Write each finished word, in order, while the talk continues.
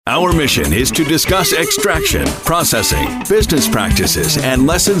Our mission is to discuss extraction, processing, business practices, and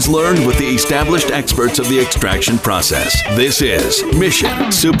lessons learned with the established experts of the extraction process. This is Mission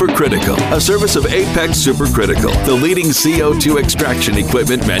Supercritical, a service of Apex Supercritical, the leading CO2 extraction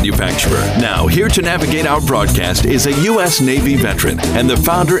equipment manufacturer. Now, here to navigate our broadcast is a U.S. Navy veteran and the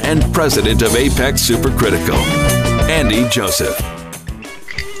founder and president of Apex Supercritical, Andy Joseph.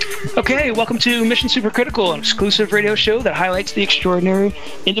 Okay, welcome to Mission Supercritical, an exclusive radio show that highlights the extraordinary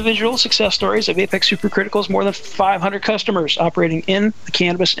individual success stories of Apex Supercritical's more than 500 customers operating in the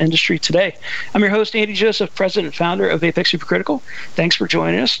cannabis industry today. I'm your host, Andy Joseph, president and founder of Apex Supercritical. Thanks for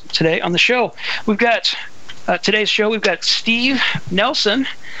joining us today on the show. We've got today's show. We've got Steve Nelson.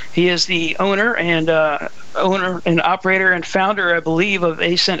 He is the owner and operator and founder, I believe, of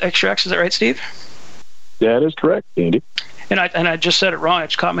Ascent Extracts. Is that right, Steve? That is correct, Andy. And I just said it wrong. I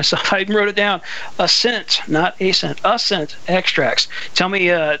just caught myself. I even wrote it down. Ascent, not Ascent. Ascent Extracts. Tell me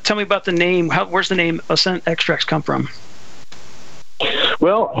about the name. Where's the name Ascent Extracts come from?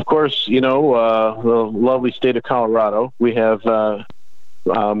 Well, of course, the lovely state of Colorado. We have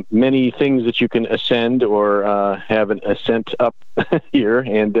many things that you can ascend or have an ascent up here,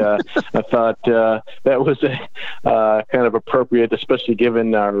 and I thought that was kind of appropriate, especially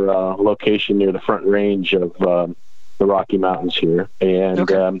given our location near the Front Range of the Rocky Mountains here. And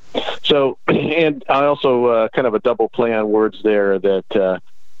okay. And I also kind of a double play on words there that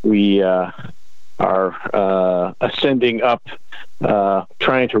we are ascending up,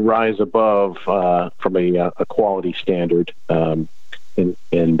 trying to rise above from a quality standard and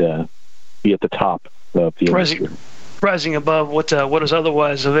be at the top of the industry. Rising above what is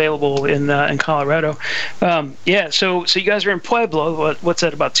otherwise available in Colorado. So you guys are in Pueblo. What's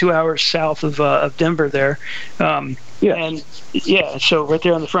that, about 2 hours south of Denver there? Yeah. So right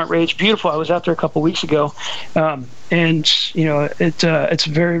there on the Front Range, beautiful. I was out there a couple weeks ago, and it's a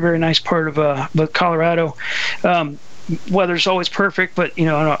very, very nice part of Colorado. Weather's always perfect, but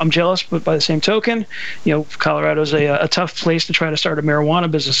I'm jealous. But by the same token, Colorado's a tough place to try to start a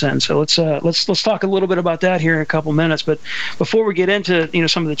marijuana business in. So let's talk a little bit about that here in a couple minutes. But before we get into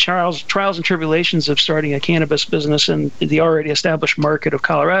some of the trials and tribulations of starting a cannabis business in the already established market of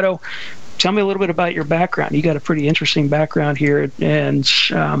Colorado, tell me a little bit about your background. You got a pretty interesting background here, and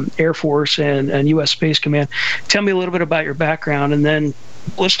Air Force and U.S. Space Command. Tell me a little bit about your background, and then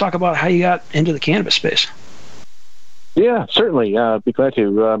let's talk about how you got into the cannabis space. Yeah, certainly. Be glad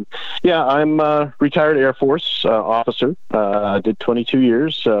to. I'm a retired Air Force officer. Did 22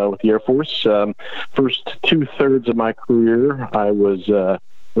 years with the Air Force. First 2/3 of my career, I was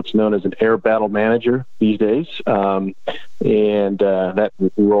what's known as an air battle manager these days. And that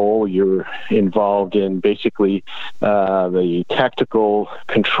role, you're involved in basically the tactical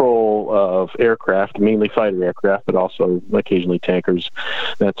control of aircraft, mainly fighter aircraft, but also occasionally tankers,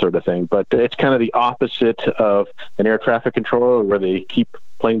 that sort of thing. But it's kind of the opposite of an air traffic controller where they keep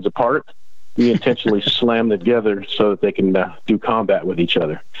planes apart. We intentionally slam them together so that they can do combat with each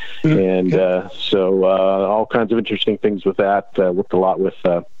other. And so all kinds of interesting things with that. Worked a lot with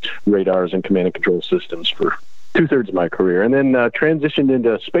radars and command and control systems for 2/3 of my career, and then transitioned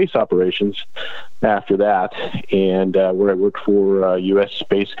into space operations after that, and where I worked for U.S.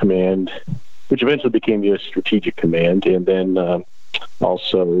 Space Command, which eventually became U.S. Strategic Command, and then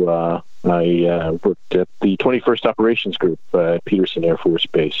also I worked at the 21st Operations Group at Peterson Air Force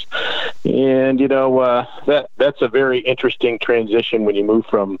Base. And, that's a very interesting transition when you move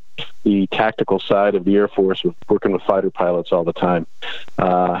from the tactical side of the Air Force, working with fighter pilots all the time,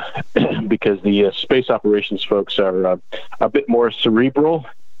 because the space operations folks are a bit more cerebral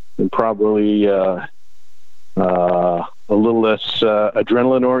and probably a little less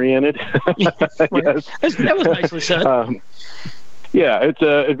adrenaline-oriented. Yes. That was nicely said. It's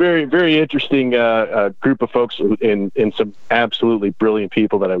a very, very interesting group of folks and some absolutely brilliant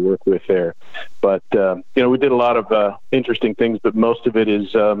people that I work with there. But, we did a lot of interesting things, but most of it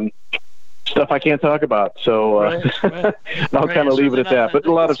is stuff I can't talk about. So I'll kind of leave it at that. But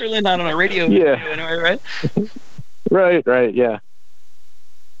a lot of certainly not on a radio anyway, right? Right, yeah.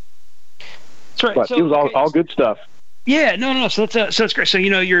 That's right. But so, it was all good stuff. Yeah, no. So that's great. So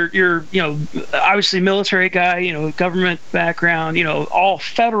you're obviously military guy, government background, all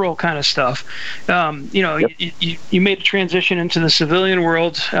federal kind of stuff. Yep. You made a transition into the civilian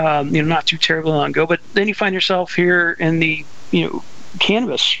world, not too terribly long ago. But then you find yourself here in the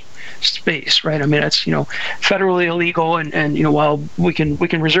cannabis space, right? I mean, it's federally illegal, and while we can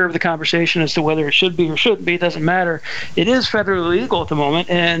reserve the conversation as to whether it should be or shouldn't be, it doesn't matter. It is federally legal at the moment,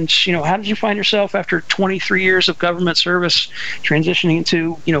 and how did you find yourself after 23 years of government service transitioning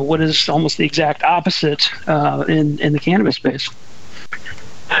into what is almost the exact opposite in the cannabis space?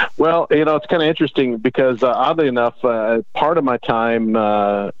 Well, it's kind of interesting because oddly enough, part of my time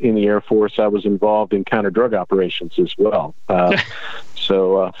in the Air Force, I was involved in counter-drug operations as well.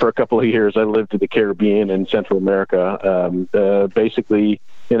 So for a couple of years, I lived in the Caribbean and Central America, basically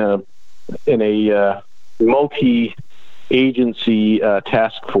in a multi-agency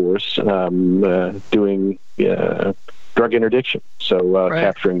task force doing drug interdiction. So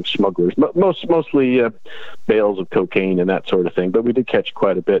capturing smugglers, mostly bales of cocaine and that sort of thing. But we did catch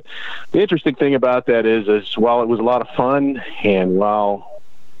quite a bit. The interesting thing about that is while it was a lot of fun, and while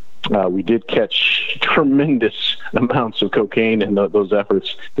we did catch tremendous amounts of cocaine in those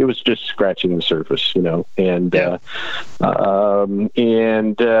efforts, it was just scratching the surface, And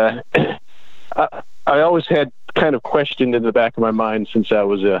I always had kind of questioned in the back of my mind since I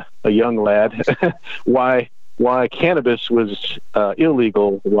was a young lad why cannabis was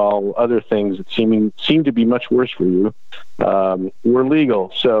illegal while other things that seemed to be much worse for you were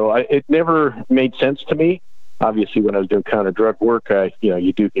legal. So it never made sense to me. Obviously, when I was doing counter-drug work,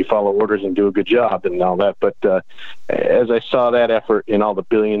 you follow orders and do a good job and all that. But as I saw that effort and all the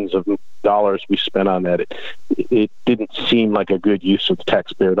billions of dollars we spent on that, it didn't seem like a good use of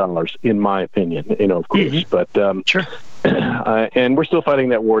taxpayer dollars, in my opinion. Of course. Mm-hmm. But sure. And we're still fighting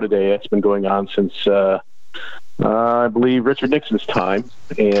that war today. It's been going on since I believe Richard Nixon's time,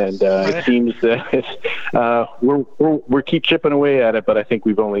 and it seems that we're keep chipping away at it. But I think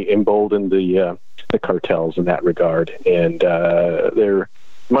we've only emboldened the cartels in that regard, and they're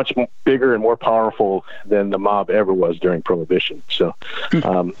much bigger and more powerful than the mob ever was during Prohibition. So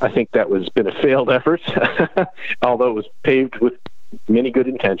I think that was been a failed effort, although it was paved with many good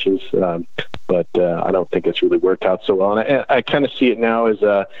intentions, but I don't think it's really worked out so well. And I kind of see it now as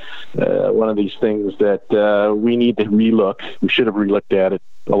one of these things that we need to relook. We should have relooked at it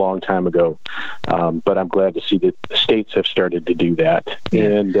a long time ago, but I'm glad to see that the states have started to do that,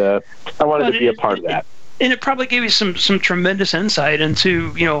 and I wanted to be a part of that. And it probably gave you some tremendous insight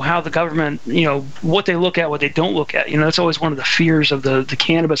into, how the government, what they look at, what they don't look at. That's always one of the fears of the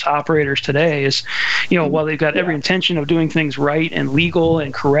cannabis operators today is, while they've got every intention of doing things right and legal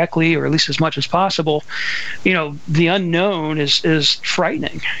and correctly, or at least as much as possible, the unknown is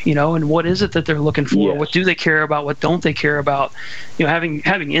frightening, and what is it that they're looking for? Yes. What do they care about? What don't they care about?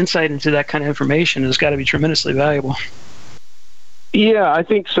 Having insight into that kind of information has got to be tremendously valuable. Yeah, I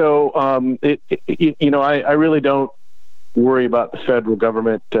think so. I really don't worry about the federal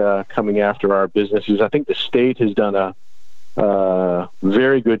government coming after our businesses. I think the state has done a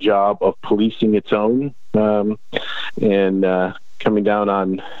very good job of policing its own and coming down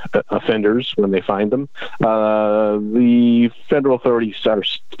on offenders when they find them. The federal authorities are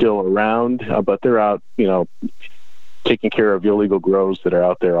still around, but they're out, taking care of illegal grows that are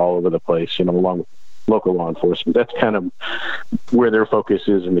out there all over the place, along with local law enforcement. That's kind of where their focus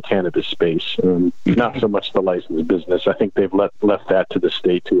is in the cannabis space. Not so much the licensed business. I think they've left that to the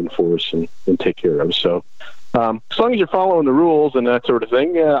state to enforce and take care of. So as long as you're following the rules and that sort of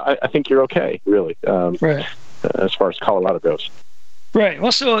thing, I think you're okay, really, right. As far as Colorado goes. Right.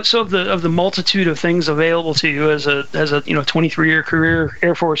 Well, so of the multitude of things available to you as a 23-year career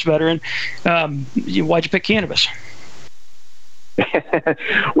Air Force veteran, why'd you pick cannabis?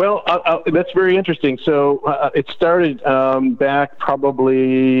 Well, that's very interesting. So it started back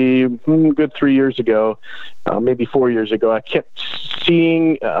probably good 3 years ago, maybe 4 years ago. I kept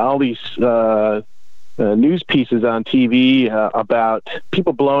seeing all these news pieces on TV about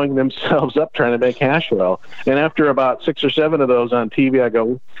people blowing themselves up trying to make hash oil. And after about 6 or 7 of those on TV, I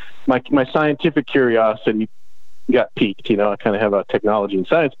go, my scientific curiosity got piqued. I kind of have a technology and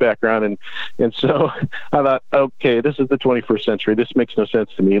science background, and so I thought, okay, this is the 21st century. This makes no sense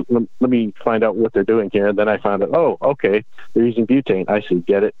to me. Let me find out what they're doing here. And then I found out, oh, okay, they're using butane. I see,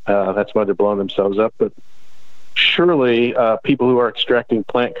 get it. That's why they're blowing themselves up. But surely people who are extracting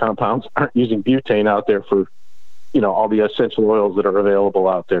plant compounds aren't using butane out there for all the essential oils that are available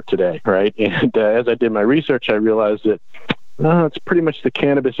out there today, right? And as I did my research, I realized that it's pretty much the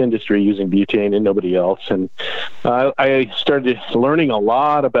cannabis industry using butane and nobody else. And I started learning a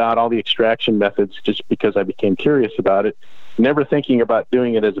lot about all the extraction methods just because I became curious about it, never thinking about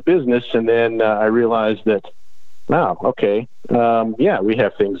doing it as a business. And then I realized that, wow, okay, we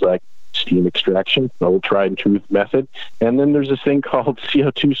have things like steam extraction, the old tried and true method. And then there's this thing called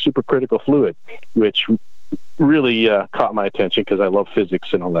CO2 supercritical fluid, which really caught my attention because I love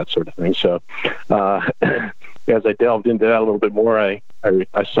physics and all that sort of thing. So as I delved into that a little bit more, I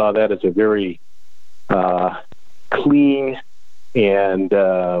saw that as a very clean and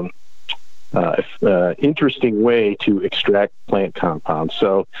interesting way to extract plant compounds.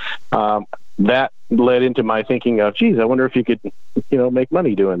 So that led into my thinking of, geez, I wonder if you could, make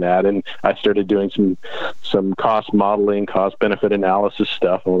money doing that. And I started doing some cost modeling, cost benefit analysis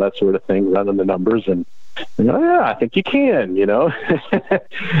stuff, and all that sort of thing, running the numbers, and yeah, I think you can,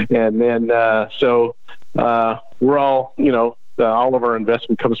 And then we're all, all of our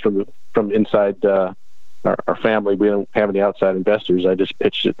investment comes from inside our family. We don't have any outside investors. I just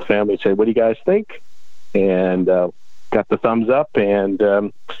pitched it to the family and said, what do you guys think? And got the thumbs up,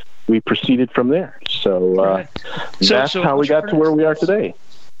 and we proceeded from there. So that's how we got to where we are today.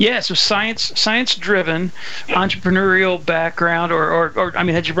 Yeah, so science-driven, entrepreneurial background, or I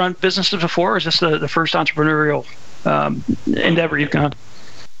mean, had you run businesses before, or is this the first entrepreneurial endeavor you've gone?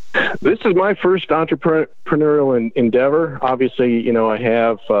 This is my first entrepreneurial endeavor. Obviously, I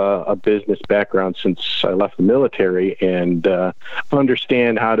have a business background since I left the military, and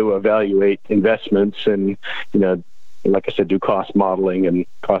understand how to evaluate investments, and like I said, do cost modeling and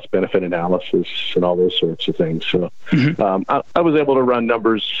cost benefit analysis and all those sorts of things. So I was able to run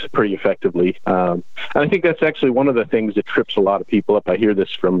numbers pretty effectively. And I think that's actually one of the things that trips a lot of people up. I hear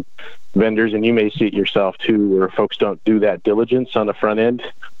this from vendors, and you may see it yourself too, where folks don't do that diligence on the front end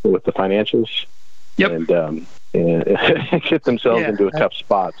with the financials. Yep. And get themselves into a tough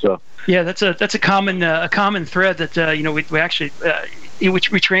spot. So yeah, that's a common thread that we actually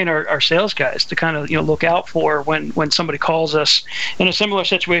we train our sales guys to kind of look out for when somebody calls us in a similar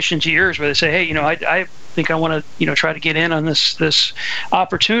situation to yours, where they say, hey, I think I want to try to get in on this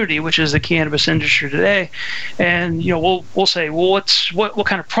opportunity, which is the cannabis industry today. And we'll say, well, what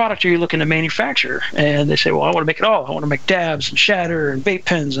kind of product are you looking to manufacture? And they say, well, I want to make it all. I want to make dabs and shatter and vape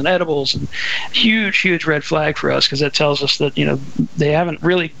pens and edibles. And huge red flag for us, because that tells us that they haven't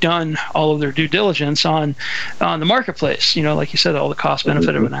really done all of their due diligence on the marketplace. Like you said, all the cost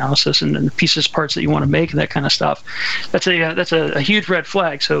benefit of analysis and the pieces, parts that you want to make, and that kind of stuff. That's a huge red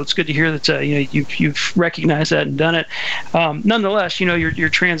flag. So it's good to hear that you've recognized that and done it. Nonetheless, you're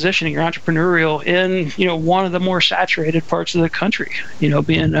transitioning, you're entrepreneurial in one of the more saturated parts of the country.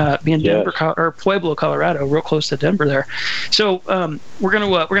 Being Denver or Pueblo, Colorado, real close to Denver there. So we're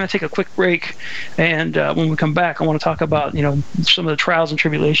gonna take a quick break, and when we come back, I want to talk about some of the trials and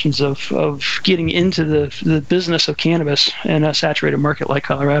tribulations of getting into the business of cannabis in a saturated market like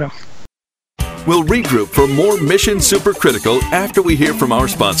Colorado. We'll regroup for more Mission Supercritical after we hear from our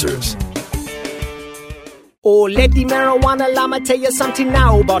sponsors. Oh, let the marijuana llama tell you something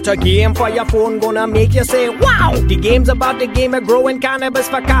now about a game for your phone gonna make you say, wow! The game's about the game of growing cannabis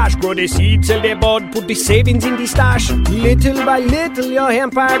for cash. Grow the seed, sell the bud, put the savings in the stash. Little by little, your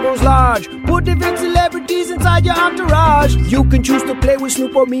empire grows large. Put the big celebrities inside your entourage. You can choose to play with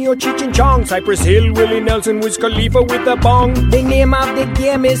Snoop or me or Cheech and Chong, Cypress Hill, Willie Nelson, Wiz Khalifa with a bong. The name of the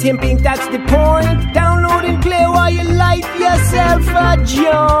game is Hemp Inc., that's the point. Download and play while you light yourself a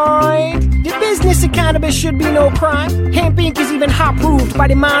joint. The business of cannabis should be no crime. Hemp Inc. is even hot-proofed by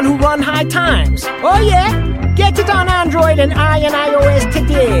the man who run High Times. Oh yeah? Get it on Android and iOS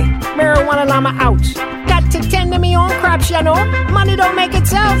today. Marijuana llama out. Got to tend to me own crops, Money don't make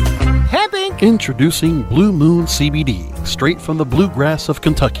itself. Hemp Inc. Introducing Blue Moon CBD, straight from the bluegrass of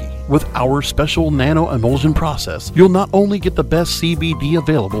Kentucky. With our special nano-emulsion process, you'll not only get the best CBD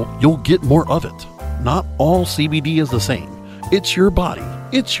available, you'll get more of it. Not all CBD is the same. It's your body.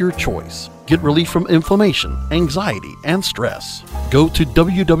 It's your choice. Get relief from inflammation, anxiety, and stress. Go to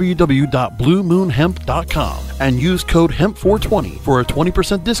www.bluemoonhemp.com and use code HEMP420 for a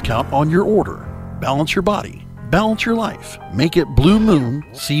 20% discount on your order. Balance your body. Balance your life. Make it Blue Moon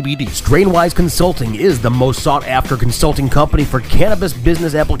CBD. Strainwise Consulting is the most sought-after consulting company for cannabis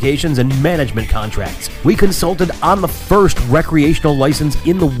business applications and management contracts. We consulted on the first recreational license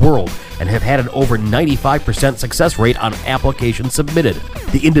in the world and have had an over 95% success rate on applications submitted.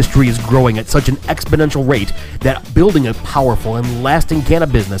 The industry is growing at such an exponential rate that building a powerful and lasting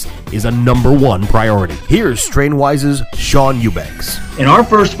cannabis business is a #1 priority. Here's Strainwise's Sean Eubanks. In our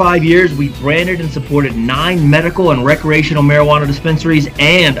first 5 years, we branded and supported 9 medical and recreational marijuana dispensaries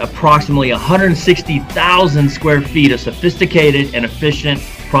and approximately 160,000 square feet of sophisticated and efficient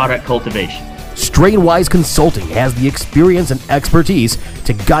product cultivation. Strainwise Consulting has the experience and expertise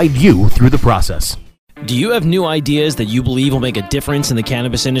to guide you through the process. Do you have new ideas that you believe will make a difference in the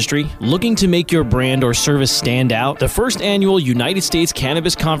cannabis industry? Looking to make your brand or service stand out? The first annual United States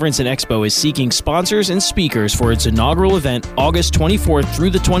Cannabis Conference and Expo is seeking sponsors and speakers for its inaugural event August 24th through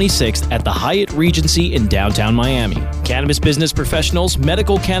the 26th at the Hyatt Regency in downtown Miami. Cannabis business professionals,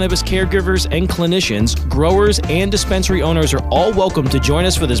 medical cannabis caregivers and clinicians, growers, and dispensary owners are all welcome to join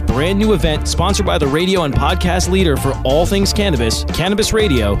us for this brand new event sponsored by the radio and podcast leader for all things cannabis,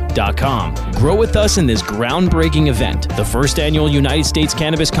 CannabisRadio.com. Grow with us in this groundbreaking event, the first annual United States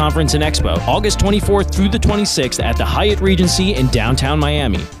Cannabis Conference and Expo, August 24th through the 26th at the Hyatt Regency in downtown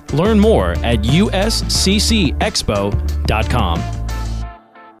Miami. Learn more at usccexpo.com.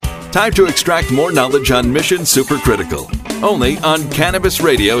 Time to extract more knowledge on Mission Supercritical, only on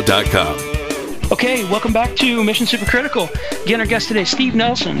CannabisRadio.com. Okay, welcome back to Mission Supercritical. Again, our guest today, Steve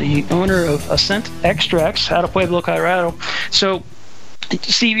Nelson, the owner of Ascent Extracts out of Pueblo, Colorado. So,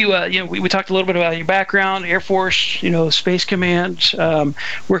 Steve, we talked a little bit about your background, Air Force, Space Command,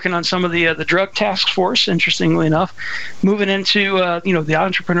 working on some of the drug task force, interestingly enough, moving into the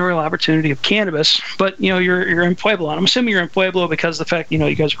entrepreneurial opportunity of cannabis. But you're in Pueblo, and I'm assuming you're in Pueblo because of the fact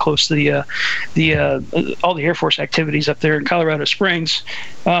you guys are close to the all the Air Force activities up there in Colorado Springs,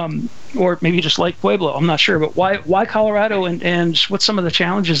 or maybe you just like Pueblo. I'm not sure, but why Colorado, and what's some of the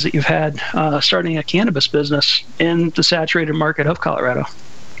challenges that you've had starting a cannabis business in the saturated market of Colorado?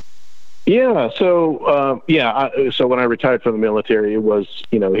 Yeah. So when I retired from the military, it was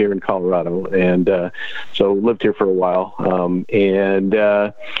here in Colorado, and so lived here for a while,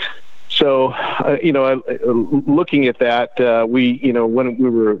 looking at that, when we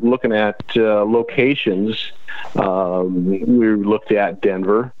were looking at locations, we looked at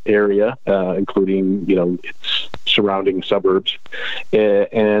Denver area, including its surrounding suburbs,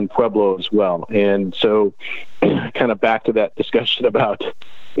 and Pueblo as well. And so, kind of back to that discussion about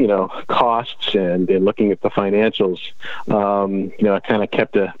costs and looking at the financials, I kind of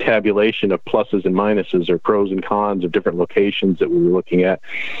kept a tabulation of pluses and minuses, or pros and cons of different locations that we were looking at.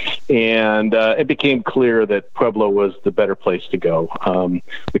 And it became clear that Pueblo was the better place to go.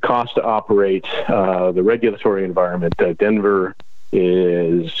 The cost to operate, the regulatory environment, Denver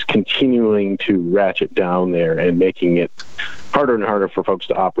is continuing to ratchet down there and making it harder and harder for folks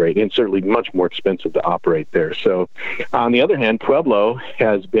to operate, and certainly much more expensive to operate there. So on the other hand, Pueblo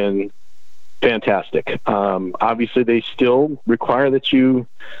has been fantastic. Obviously, they still require that you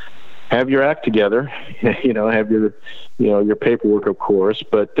have your act together, have your paperwork, of course,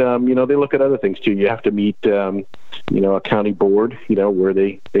 but they look at other things too. You have to meet a county board, where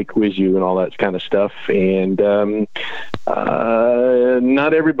they quiz you and all that kind of stuff, and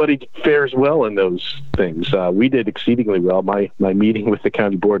not everybody fares well in those things. We did exceedingly well. My meeting with the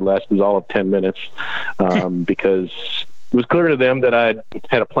county board lasted all of 10 minutes, because it was clear to them that I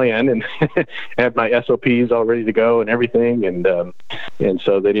had a plan and had my SOPs all ready to go and everything, and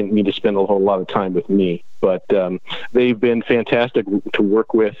so they didn't need to spend a whole lot of time with me. But they've been fantastic to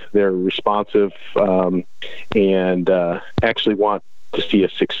work with. They're responsive, and actually want to see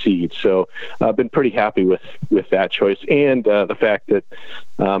us succeed. So I've been pretty happy with that choice, and the fact that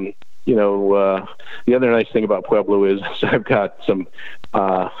the other nice thing about Pueblo is I've got some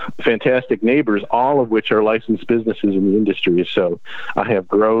fantastic neighbors, all of which are licensed businesses in the industry. So I have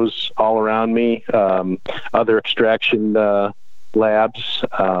grows all around me, other extraction labs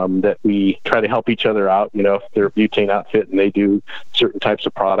that we try to help each other out. If they're a butane outfit and they do certain types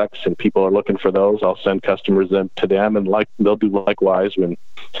of products and people are looking for those, I'll send customers to them, and they'll do likewise when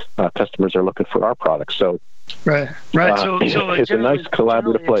customers are looking for our products. So right. So it's a nice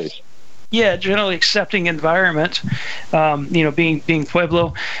collaborative place. Yeah, generally accepting environment, being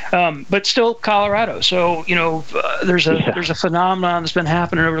Pueblo, but still Colorado. So there's a phenomenon that's been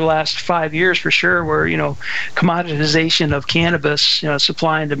happening over the last 5 years for sure, where commoditization of cannabis,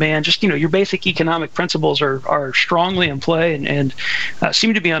 supply and demand, just your basic economic principles are strongly in play and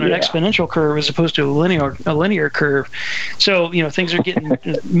seem to be on an exponential curve as opposed to a linear curve. So things are getting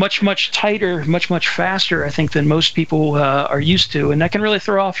much tighter, much faster, I think, than most people are used to, and that can really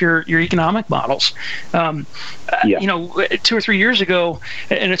throw off your economic models. 2 or 3 years ago,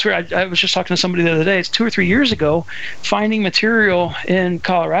 and it's where I was just talking to somebody the other day, it's 2 or 3 years ago, finding material in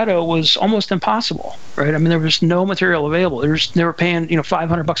Colorado was almost impossible, right? I mean, there was no material available. They were paying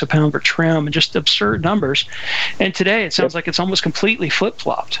 $500 a pound for trim, and just absurd numbers. And today it sounds like it's almost completely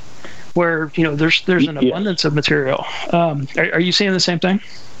flip-flopped, where there's an abundance of material. Are you seeing the same thing?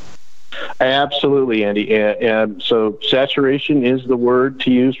 Absolutely, Andy. And so saturation is the word to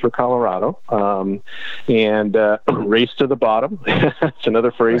use for Colorado. And race to the bottom. It's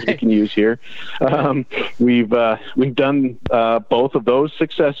another phrase we can use here. We've done both of those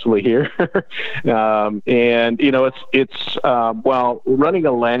successfully here. And it's while running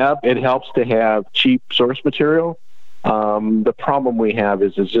a lab, it helps to have cheap source material. The problem we have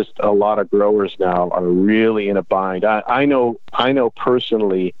is just a lot of growers now are really in a bind. I know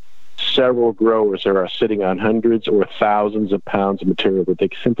personally several growers that are sitting on hundreds or thousands of pounds of material that they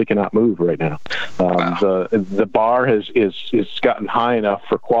simply cannot move right now. Wow. The bar has gotten high enough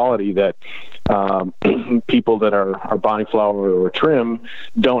for quality that people that are buying flower or trim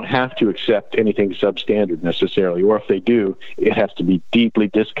don't have to accept anything substandard necessarily, or if they do, it has to be deeply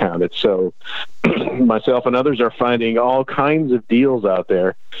discounted. So myself and others are finding all kinds of deals out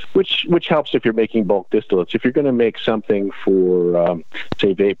there, which helps if you're making bulk distillates. If you're going to make something for,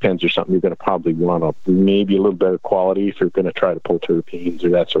 say, vape pens or something, you're going to probably want maybe a little better quality if you're going to try to pull terpenes or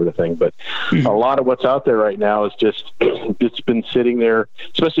that sort of thing. But a lot of what's out there right now is just, it's been sitting there,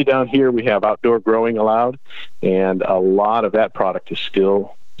 especially down here. We have outdoor growing allowed, and a lot of that product is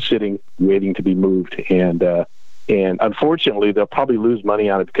still sitting, waiting to be moved. And unfortunately, they'll probably lose money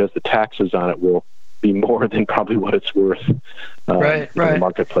on it because the taxes on it will be more than probably what it's worth in the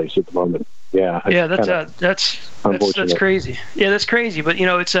marketplace at the moment. Yeah, that's crazy. Yeah, that's crazy. But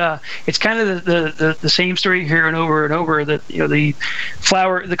it's kind of the same story here and over that the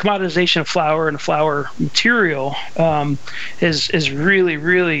commoditization of flower and flower material is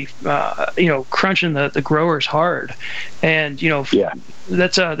really crunching the growers hard, and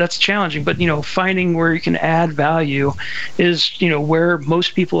that's challenging. But finding where you can add value is where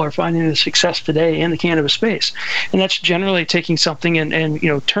most people are finding the success today in the cannabis space, and that's generally taking something and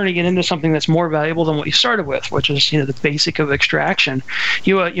turning it into something that's more valuable than what you started with, which is the basic of extraction.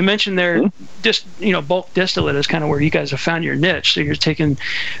 You mentioned there just bulk distillate is kind of where you guys have found your niche. So you're taking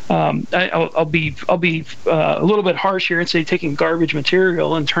I'll be a little bit harsh here and say taking garbage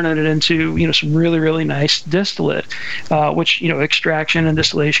material and turning it into some really nice distillate, which extraction and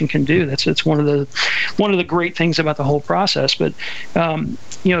distillation can do. That's one of the great things about the whole process. But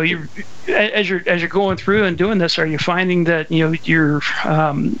you as you're going through and doing this, are you finding that you're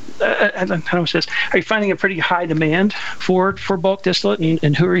are you finding a pretty high demand for bulk distillate,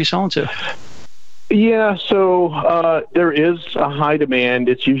 and who are you selling to? Yeah, so there is a high demand.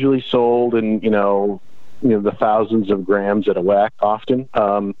 It's usually sold in the thousands of grams at a whack often,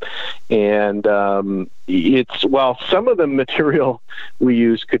 it's some of the material we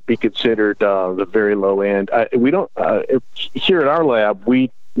use could be considered the very low end. We don't here at our lab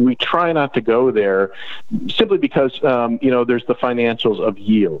we try not to go there simply because there's the financials of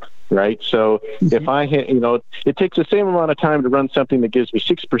yield, right? So if I it takes the same amount of time to run something that gives me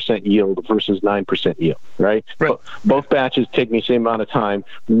 6% yield versus 9% yield, right? Both batches take me the same amount of time.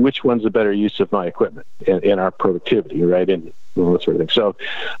 Which one's the better use of my equipment and our productivity, right? And that sort of thing. So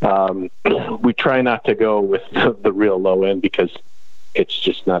we try not to go with the real low end because it's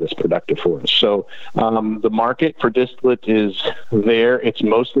just not as productive for us. So the market for distillate is there. It's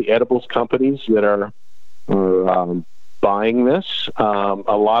mostly edibles companies that are buying this. A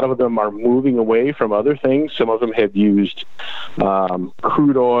lot of them are moving away from other things. Some of them have used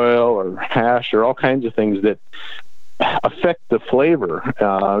crude oil or hash or all kinds of things that affect the flavor.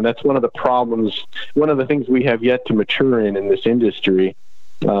 That's one of the problems. One of the things we have yet to mature in this industry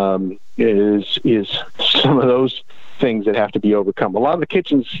is some of those things that have to be overcome. A lot of the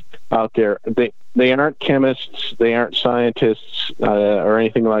kitchens out there, they aren't chemists, they aren't scientists or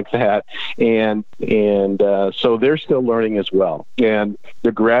anything like that, and so they're still learning as well, and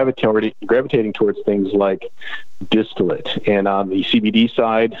they're gravitating towards things like distillate. And on the CBD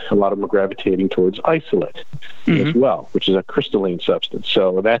side, a lot of them are gravitating towards isolate as well, which is a crystalline substance.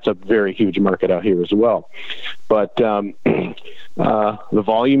 So that's a very huge market out here as well. But the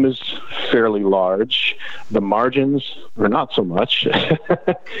volume is fairly large. The margins are not so much.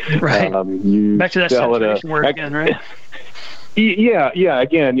 Right. Back to that saturation word again, right? Yeah.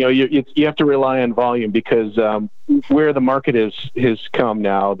 Again, you have to rely on volume because where the market has come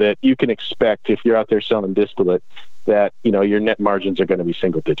now, that you can expect if you're out there selling distillate that your net margins are going to be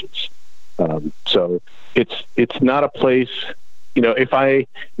single digits. So it's not a place. If I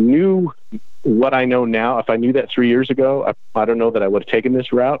knew what I know now, if I knew that 3 years ago, I don't know that I would have taken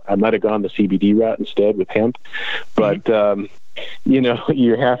this route. I might have gone the CBD route instead with hemp. But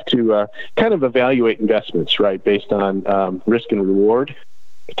you have to kind of evaluate investments, right, based on risk and reward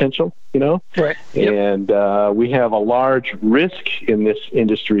potential, Right. Yep. And we have a large risk in this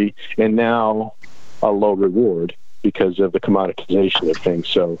industry and now a low reward because of the commoditization of things.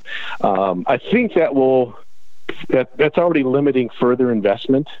 So I think that's already limiting further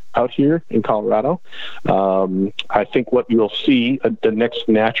investment out here in Colorado. I think what you'll see, the next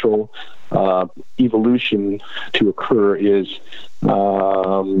natural evolution to occur is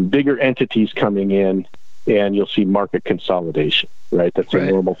bigger entities coming in, and you'll see market consolidation, right? That's a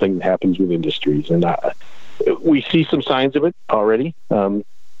normal thing that happens with industries. And we see some signs of it already. Some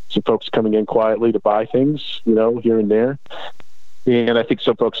folks coming in quietly to buy things, here and there. And I think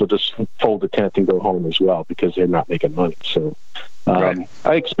some folks will just fold the tent and go home as well because they're not making money. So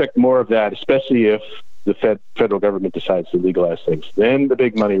I expect more of that, especially if the federal government decides to legalize things. Then the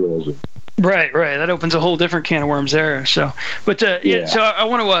big money rolls in. Right. That opens a whole different can of worms there. So, but So I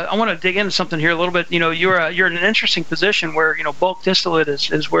want to dig into something here a little bit. You're in an interesting position where bulk distillate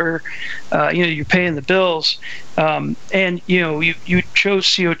is where you're paying the bills, and you chose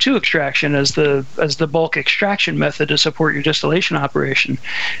CO2 extraction as the bulk extraction method to support your distillation operation.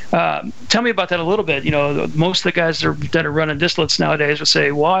 Tell me about that a little bit. Most of the guys that are running distillates nowadays would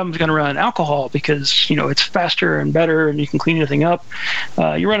say, "Well, I'm going to run alcohol because it's faster and better, and you can clean anything up."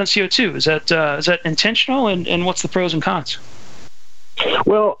 You're running CO2. Is that intentional, and what's the pros and cons?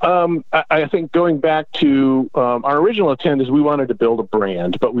 Well, I think going back to our original intent is we wanted to build a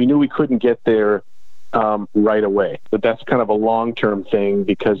brand, but we knew we couldn't get there right away. But that's kind of a long-term thing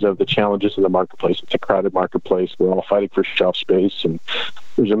because of the challenges in the marketplace. It's a crowded marketplace. We're all fighting for shelf space, and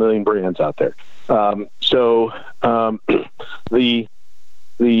there's a million brands out there. So the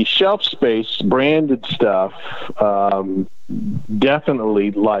shelf space branded stuff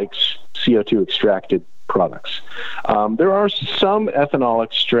definitely likes CO2 extracted products. There are some ethanol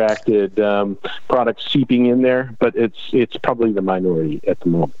extracted products seeping in there, but it's probably the minority at the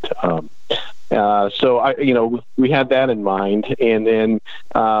moment. So we had that in mind, and then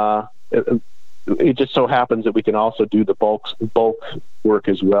it just so happens that we can also do the bulk work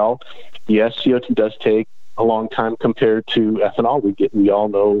as well. Yes, CO2 does take a long time compared to ethanol. We all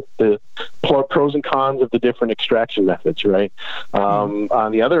know the pros and cons of the different extraction methods, right?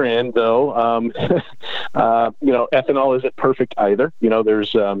 On the other end, though, ethanol isn't perfect either.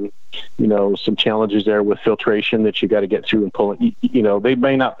 There's some challenges there with filtration that you got to get through and pull. They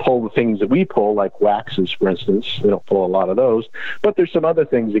may not pull the things that we pull, like waxes, for instance. They don't pull a lot of those, but there's some other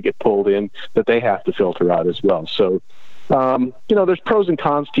things that get pulled in that they have to filter out as well. So, there's pros and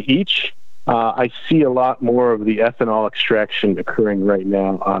cons to each. I see a lot more of the ethanol extraction occurring right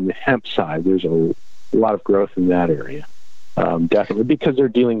now on the hemp side. There's a lot of growth in that area. Definitely, because they're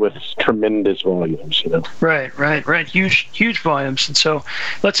dealing with tremendous volumes, Right. Huge volumes, and so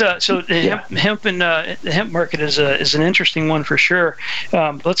let's. The hemp market is an interesting one for sure.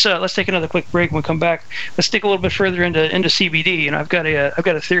 Let's take another quick break. When we come back, let's dig a little bit further into CBD. I've got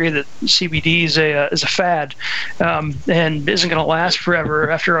a theory that CBD is a fad, and isn't going to last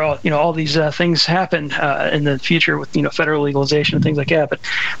forever. After all these things happen in the future with federal legalization and things like that.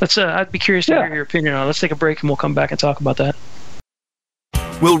 But I'd be curious to hear your opinion on it. Let's take a break and we'll come back and talk about that.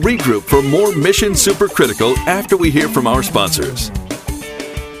 We'll regroup for more Mission Supercritical after we hear from our sponsors.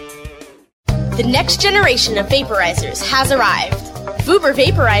 The next generation of vaporizers has arrived. Vuber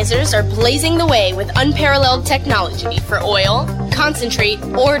vaporizers are blazing the way with unparalleled technology for oil, concentrate,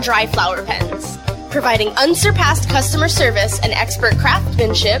 or dry flower pens. Providing unsurpassed customer service and expert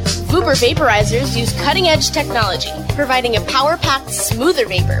craftsmanship, Vuber vaporizers use cutting-edge technology, providing a power-packed, smoother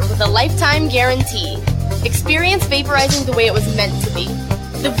vapor with a lifetime guarantee. Experience vaporizing the way it was meant to be.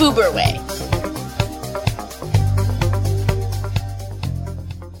 The Vuber way.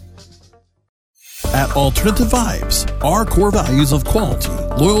 At Alternative Vibes, our core values of quality,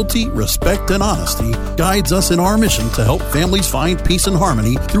 loyalty, respect, and honesty guides us in our mission to help families find peace and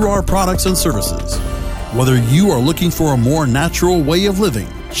harmony through our products and services. Whether you are looking for a more natural way of living,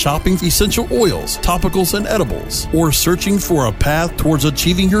 shopping for essential oils, topicals, and edibles, or searching for a path towards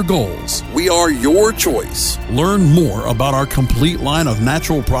achieving your goals, we are your choice. Learn more about our complete line of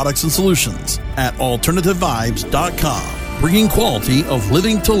natural products and solutions at AlternativeVibes.com. Bringing quality of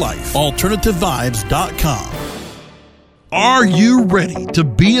living to life. AlternativeVibes.com. Are you ready to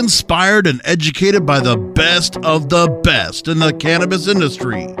be inspired and educated by the best of the best in the cannabis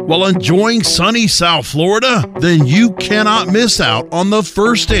industry while enjoying sunny South Florida? Then you cannot miss out on the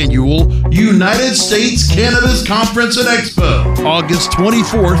first annual United States Cannabis Conference and Expo, August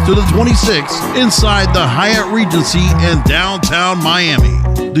 24th to the 26th inside the Hyatt Regency in downtown Miami.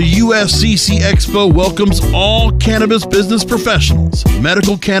 The USCC Expo welcomes all cannabis business professionals,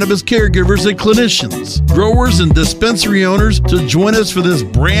 medical cannabis caregivers and clinicians, growers and dispensary owners to join us for this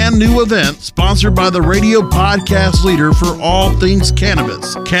brand new event sponsored by the radio podcast leader for all things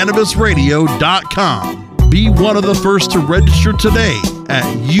cannabis, CannabisRadio.com. Be one of the first to register today at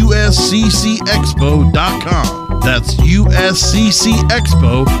USCCExpo.com. That's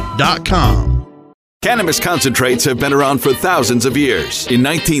USCCExpo.com. Cannabis concentrates have been around for thousands of years. In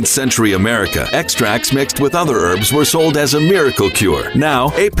 19th century America, extracts mixed with other herbs were sold as a miracle cure.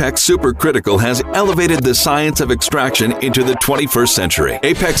 Now, Apex Supercritical has elevated the science of extraction into the 21st century.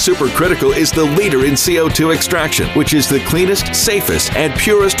 Apex Supercritical is the leader in CO2 extraction, which is the cleanest, safest, and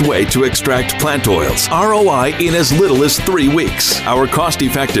purest way to extract plant oils. ROI in as little as 3 weeks. Our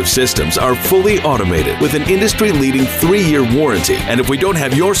cost-effective systems are fully automated with an industry-leading 3-year warranty. And if we don't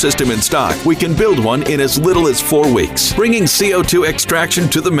have your system in stock, we can build one in as little as 4 weeks, bringing CO2 extraction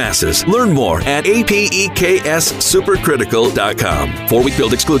to the masses. Learn more at apexsupercritical.com. 4-week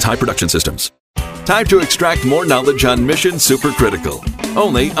build excludes high production systems. Time to extract more knowledge on Mission Supercritical,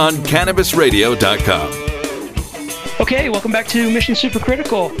 only on CannabisRadio.com. Okay, welcome back to Mission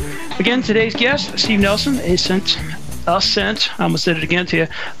Supercritical. Again, today's guest, Steve Nelson, Ascent, I almost did it again to you.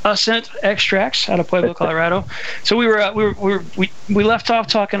 Ascent Extracts out of Pueblo, Colorado. So we left off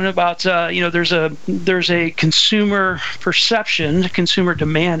talking about there's a consumer perception, consumer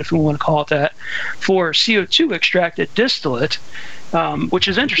demand, if we want to call it that, for CO2 extracted distillate. Which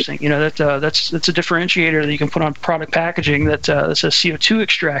is interesting. That's a differentiator that you can put on product packaging that says CO2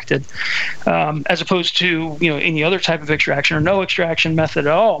 extracted, as opposed to any other type of extraction or no extraction method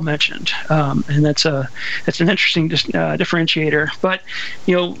at all mentioned. And that's an interesting differentiator. But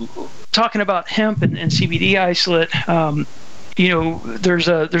talking about hemp and CBD isolate. There's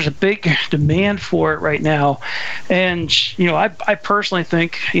a big demand for it right now, and I personally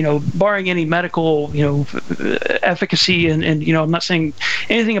think barring any medical efficacy and I'm not saying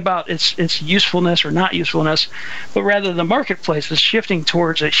anything about its usefulness or not usefulness, but rather the marketplace is shifting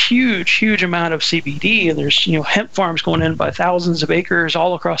towards a huge amount of CBD, and there's hemp farms going in by thousands of acres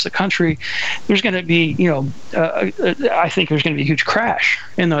all across the country. There's going to be I think there's going to be a huge crash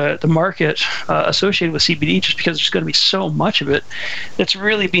in the market associated with CBD, just because there's going to be so much of it that's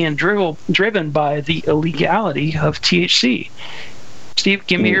really being driven by the illegality of THC. Steve,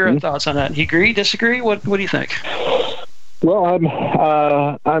 give me your thoughts on that. You agree, disagree? What do you think?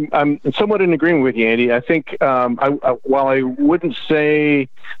 Well, I'm somewhat in agreement with you, Andy. I think while I wouldn't say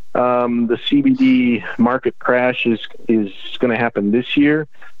the CBD market crash is going to happen this year,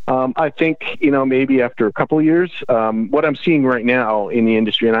 I think maybe after a couple of years. What I'm seeing right now in the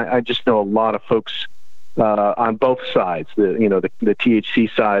industry, and I just know a lot of folks on both sides, the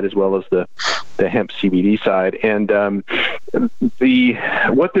THC side as well as the hemp CBD side, and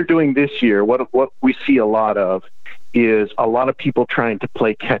what they're doing this year, what we see a lot of is a lot of people trying to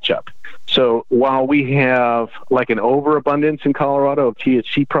play catch up. So while we have like an overabundance in Colorado of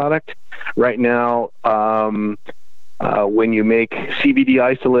THC product right now, when you make CBD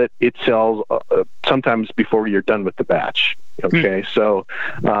isolate, it sells sometimes before you're done with the batch. Okay, so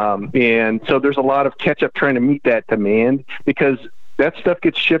there's a lot of catch up trying to meet that demand, because that stuff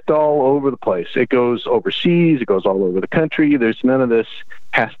gets shipped all over the place. It goes overseas, it goes all over the country. There's none of this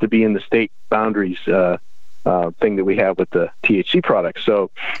has to be in the state boundaries thing that we have with the THC products. So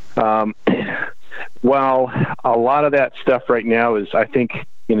while a lot of that stuff right now is, I think,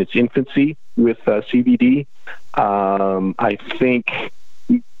 in its infancy with CBD, I think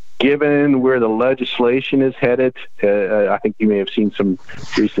given where the legislation is headed, I think you may have seen some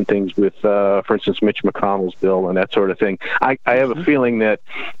recent things with, for instance, Mitch McConnell's bill and that sort of thing. I have a feeling that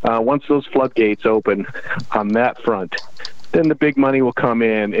once those floodgates open on that front, then the big money will come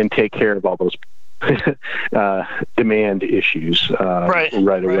in and take care of all those demand issues right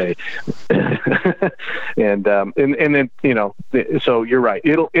away. and then so you're right,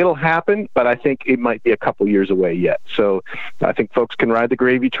 it'll happen, but I think it might be a couple years away yet. So I think folks can ride the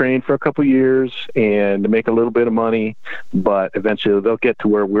gravy train for a couple years and make a little bit of money, but eventually they'll get to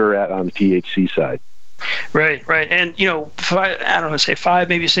where we're at on the THC side. Right. And, I don't know, say 5,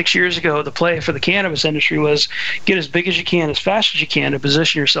 maybe 6 years ago, the play for the cannabis industry was get as big as you can, as fast as you can, to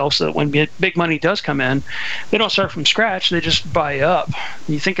position yourself so that when big money does come in, they don't start from scratch, they just buy up.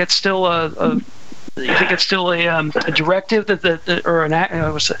 You think that's still a directive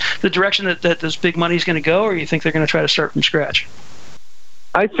the direction that this big money is going to go, or you think they're going to try to start from scratch?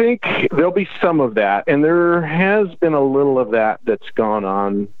 I think there'll be some of that, and there has been a little of that's gone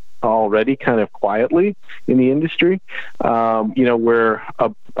on already, kind of quietly in the industry, where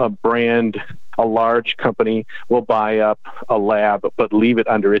a brand, a large company will buy up a lab but leave it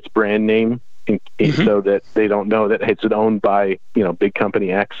under its brand name so that they don't know that it's owned by big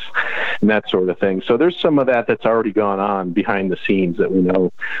company X and that sort of thing. So there's some of that's already gone on behind the scenes that we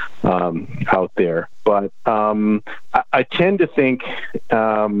know out there. But I tend to think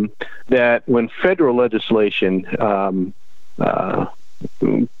that when federal legislation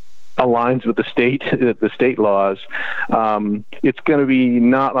aligns with the state laws, it's going to be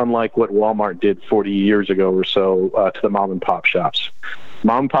not unlike what Walmart did 40 years ago or so to the mom and pop shops.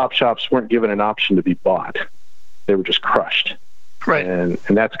 Mom and pop shops weren't given an option to be bought; they were just crushed. Right, and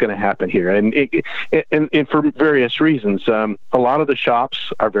that's going to happen here, and for various reasons. A lot of the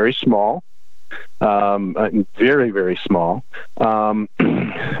shops are very small. Very, very small.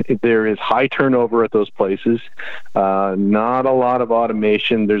 There is high turnover at those places. Not a lot of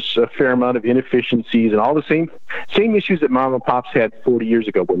automation. There's a fair amount of inefficiencies and all the same issues that mom and pops had 40 years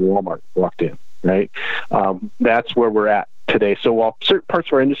ago when Walmart walked in. Right. That's where we're at today. So while certain parts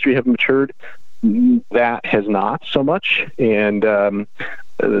of our industry have matured, that has not so much, and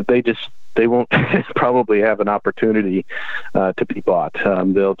they won't probably have an opportunity to be bought.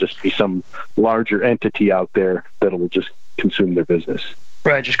 There'll just be some larger entity out there that'll just consume their business.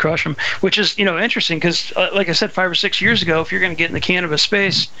 Right, just crush them, which is, interesting because, like I said, 5 or 6 years ago, if you're going to get in the cannabis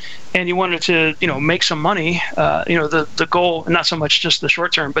space and you wanted to, make some money, the goal, not so much just the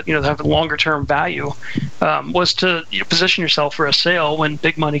short term, but, to have a longer term value, was to position yourself for a sale when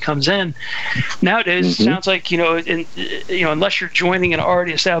big money comes in. Nowadays, it sounds like, unless you're joining an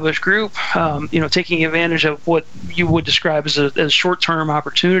already established group, taking advantage of what you would describe as a short term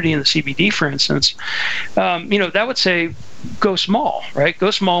opportunity in the CBD, for instance, that would say, go small, right? Go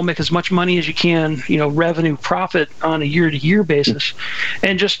small, make as much money as you can, revenue, profit on a year-to-year basis,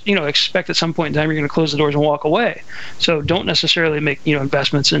 and just, expect at some point in time you're going to close the doors and walk away. So don't necessarily make,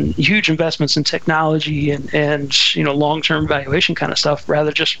 huge investments in technology and long-term valuation kind of stuff.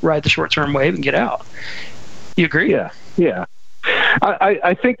 Rather just ride the short-term wave and get out. You agree? Yeah.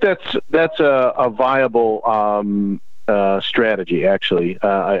 I think that's a viable strategy, actually.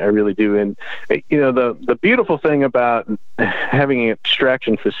 I really do. And the beautiful thing about having an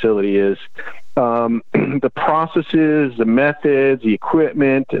extraction facility is the processes, the methods, the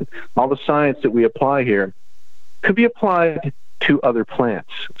equipment, and all the science that we apply here could be applied to other plants.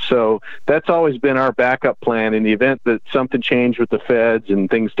 So that's always been our backup plan in the event that something changed with the feds and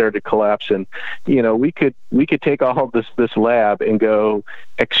things started to collapse. And we could take all of this lab and go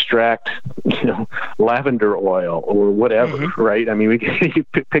extract lavender oil or whatever, right? I mean, we can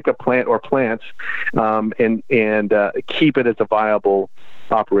pick a plant or plants and keep it as a viable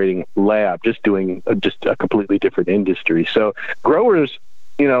operating lab, just doing just a completely different industry. So growers,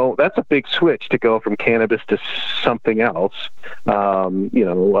 that's a big switch to go from cannabis to something else. And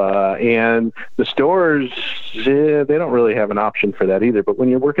the stores, they don't really have an option for that either. But when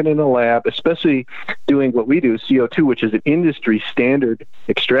you're working in a lab, especially doing what we do, CO2, which is an industry standard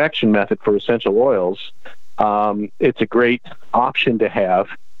extraction method for essential oils, it's a great option to have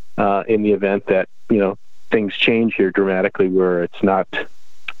in the event that, things change here dramatically where it's not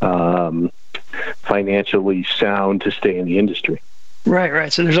financially sound to stay in the industry.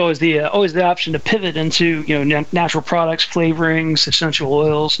 Right. So there's always the option to pivot into natural products, flavorings, essential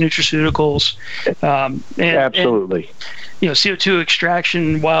oils, nutraceuticals. Absolutely. And, CO2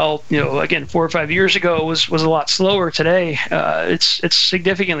 extraction, while again 4 or 5 years ago was a lot slower. Today, it's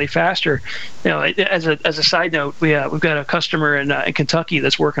significantly faster. As a side note, we've got a customer in Kentucky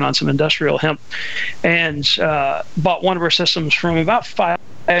that's working on some industrial hemp, and bought one of our systems from about 5.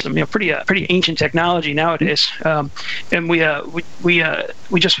 Pretty ancient technology nowadays, and we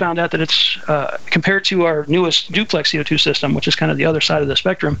just found out that it's compared to our newest duplex CO2 system, which is kind of the other side of the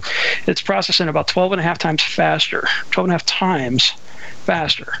spectrum, it's processing about 12.5 times faster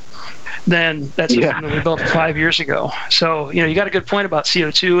than that system that we built 5 years ago. So, you got a good point about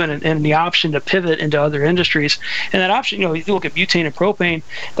CO2 and the option to pivot into other industries. And that option, if you look at butane and propane,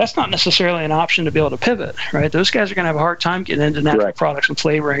 that's not necessarily an option to be able to pivot, right? Those guys are going to have a hard time getting into natural products and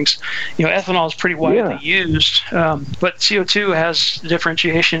flavorings. Ethanol is pretty widely used, but CO2 has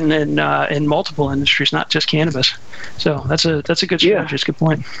differentiation in multiple industries, not just cannabis. So that's a good strategy. It's a good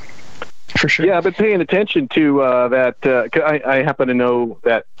point. For sure. Yeah, I've been paying attention to that. I happen to know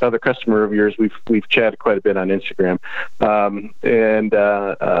that other customer of yours. We've chatted quite a bit on Instagram,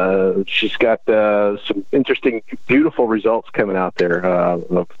 and she's got some interesting, beautiful results coming out there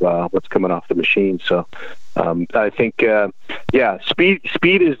of what's coming off the machine. So I think, speed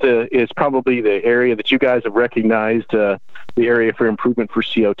is probably the area that you guys have recognized the area for improvement for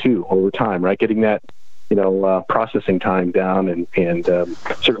CO2 over time, right? Getting that processing time down, and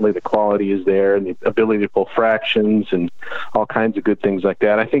certainly the quality is there, and the ability to pull fractions and all kinds of good things like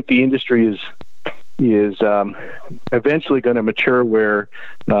that. I think the industry is is eventually going to mature where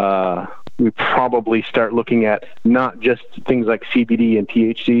we probably start looking at not just things like CBD and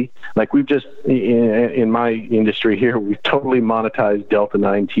THC. Like we've just, in my industry here, we've totally monetized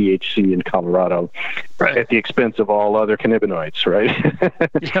Delta-9 THC in Colorado at the expense of all other cannabinoids, right?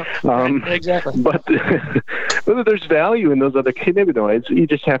 Yep, exactly. But whether there's value in those other cannabinoids, you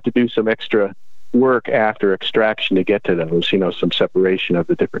just have to do some extra work after extraction to get to those, some separation of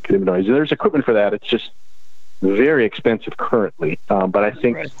the different cannabinoids. And there's equipment for that. It's just very expensive currently. But I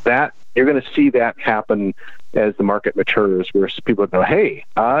think that you're going to see that happen as the market matures, where people go, hey,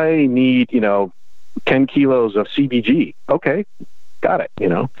 I need, 10 kilos of CBG. Okay. Got it,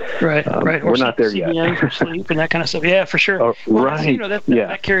 Right. We're not there yet. CBN for sleep and that kind of stuff. Yeah, for sure. Right.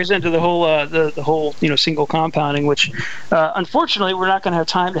 That carries into the whole, the whole, single compounding, which, unfortunately, we're not going to have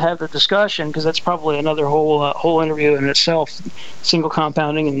time to have the discussion because that's probably another whole interview in itself. Single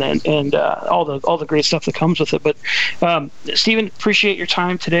compounding and all the great stuff that comes with it. But Stephen, appreciate your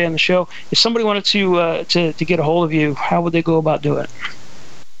time today on the show. If somebody wanted to get a hold of you, how would they go about doing it?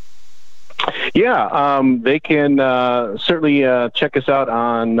 Yeah, they can certainly check us out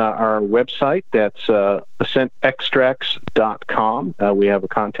on our website. That's AscentExtracts.com. We have a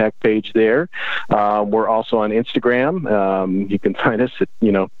contact page there. We're also on Instagram. You can find us at,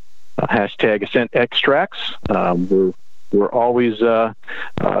 hashtag Ascent Extracts. We're always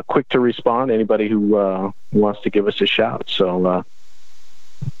quick to respond. Anybody who wants to give us a shout. So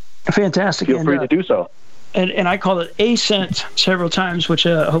fantastic. Feel free to do so. And I called it Ascent several times, which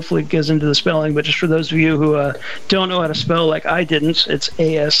hopefully goes into the spelling. But just for those of you who don't know how to spell like I didn't, it's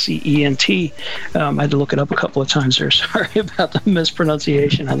ASCENT. I had to look it up a couple of times there. Sorry about the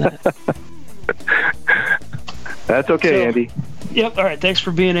mispronunciation on that. That's okay, Andy. Yep. All right. Thanks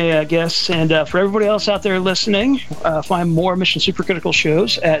for being a guest. And for everybody else out there listening, find more Mission Supercritical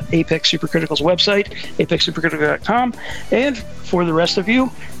shows at Apex Supercritical's website, apexsupercritical.com. And for the rest of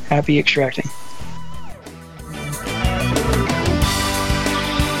you, happy extracting.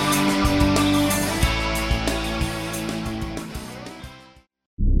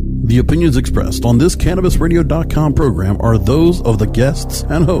 The opinions expressed on this CannabisRadio.com program are those of the guests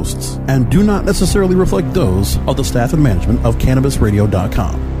and hosts and do not necessarily reflect those of the staff and management of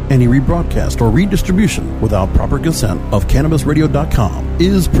CannabisRadio.com. Any rebroadcast or redistribution without proper consent of CannabisRadio.com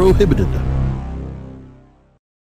is prohibited.